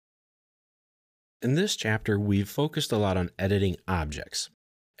In this chapter, we've focused a lot on editing objects.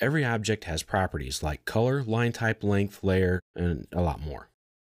 Every object has properties like color, line type, length, layer, and a lot more.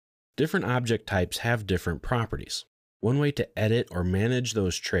 Different object types have different properties. One way to edit or manage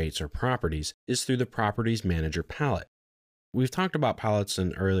those traits or properties is through the Properties Manager palette. We've talked about palettes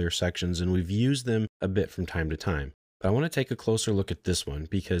in earlier sections and we've used them a bit from time to time, but I want to take a closer look at this one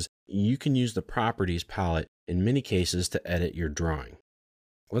because you can use the Properties palette in many cases to edit your drawing.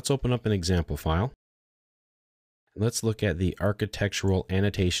 Let's open up an example file. Let's look at the Architectural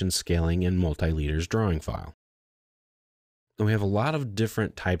Annotation Scaling and Multi-Leaders drawing file. And we have a lot of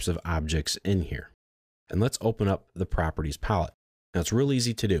different types of objects in here. And let's open up the Properties palette. Now it's real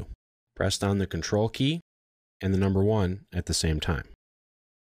easy to do. Press down the Control key and the number 1 at the same time.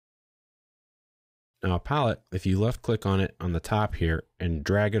 Now a palette, if you left click on it on the top here and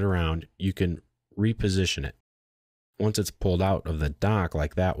drag it around, you can reposition it. Once it's pulled out of the dock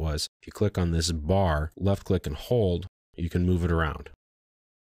like that was, if you click on this bar, left click and hold, you can move it around.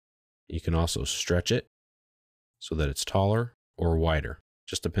 You can also stretch it so that it's taller or wider.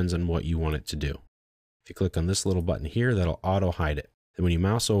 Just depends on what you want it to do. If you click on this little button here, that'll auto hide it. And when you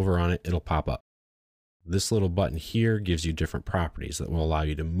mouse over on it, it'll pop up. This little button here gives you different properties that will allow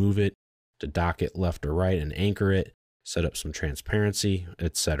you to move it, to dock it left or right and anchor it, set up some transparency,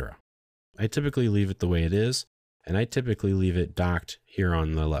 etc. I typically leave it the way it is, and I typically leave it docked here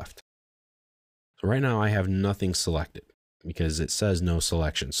on the left. So right now I have nothing selected because it says no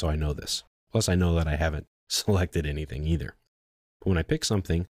selection, so I know this. Plus I know that I haven't selected anything either. But when I pick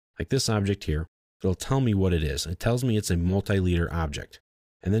something like this object here, it'll tell me what it is. It tells me it's a multi-leader object.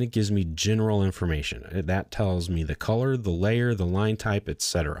 And then it gives me general information. That tells me the color, the layer, the line type,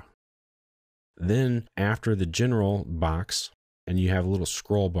 etc. Then after the general box, and you have a little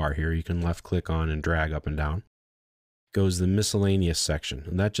scroll bar here you can left click on and drag up and down, goes the miscellaneous section.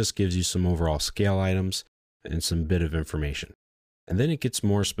 And that just gives you some overall scale items and some bit of information. And then it gets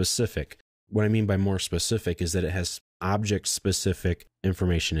more specific. What I mean by more specific is that it has object specific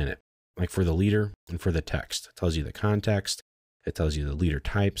information in it. Like for the leader and for the text. It tells you the context, it tells you the leader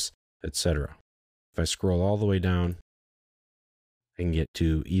types, etc. If I scroll all the way down, I can get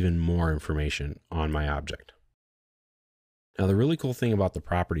to even more information on my object. Now the really cool thing about the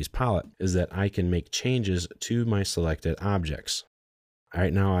Properties palette is that I can make changes to my selected objects.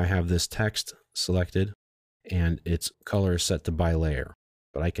 Right now I have this text selected and its color is set to by layer,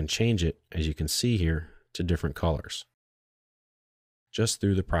 but I can change it, as you can see here, to different colors just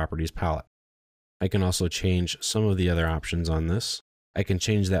through the Properties palette. I can also change some of the other options on this. I can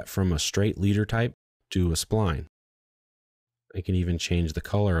change that from a straight leader type to a spline. I can even change the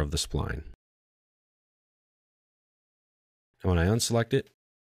color of the spline. And when I unselect it,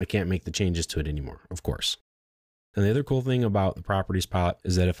 I can't make the changes to it anymore, of course. And the other cool thing about the Properties palette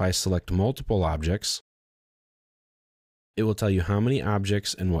is that if I select multiple objects, it will tell you how many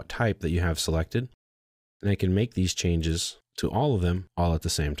objects and what type that you have selected. And I can make these changes to all of them all at the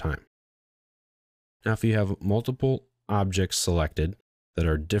same time. Now, if you have multiple objects selected that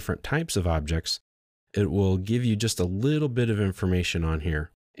are different types of objects, it will give you just a little bit of information on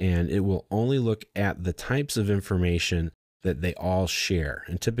here, and it will only look at the types of information that they all share.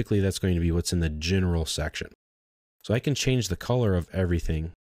 And typically that's going to be what's in the general section. So I can change the color of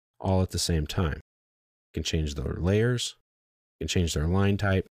everything all at the same time. I can change their layers, I can change their line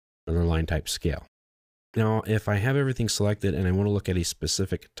type, or their line type scale. Now, if I have everything selected and I want to look at a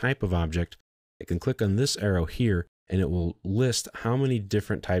specific type of object, I can click on this arrow here and it will list how many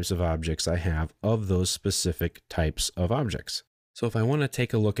different types of objects I have of those specific types of objects. So if I want to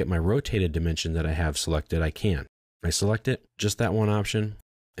take a look at my rotated dimension that I have selected, I can. I select it, just that one option,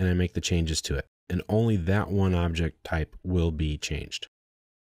 and I make the changes to it. And only that one object type will be changed.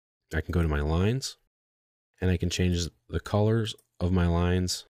 I can go to my lines and I can change the colors of my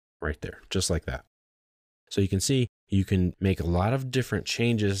lines right there, just like that. So you can see you can make a lot of different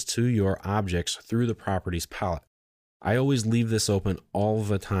changes to your objects through the Properties palette. I always leave this open all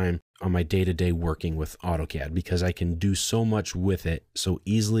the time on my day-to-day working with AutoCAD because I can do so much with it so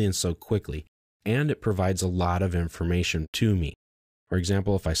easily and so quickly, and it provides a lot of information to me. For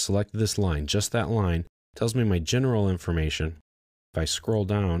example, if I select this line, just that line, it tells me my general information. If I scroll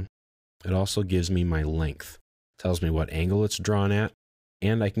down, it also gives me my length. It tells me what angle it's drawn at,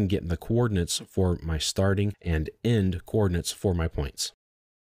 and I can get the coordinates for my starting and end coordinates for my points.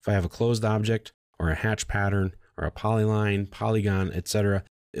 If I have a closed object or a hatch pattern or a polyline, polygon, etc.,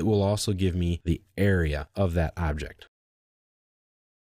 it will also give me the area of that object.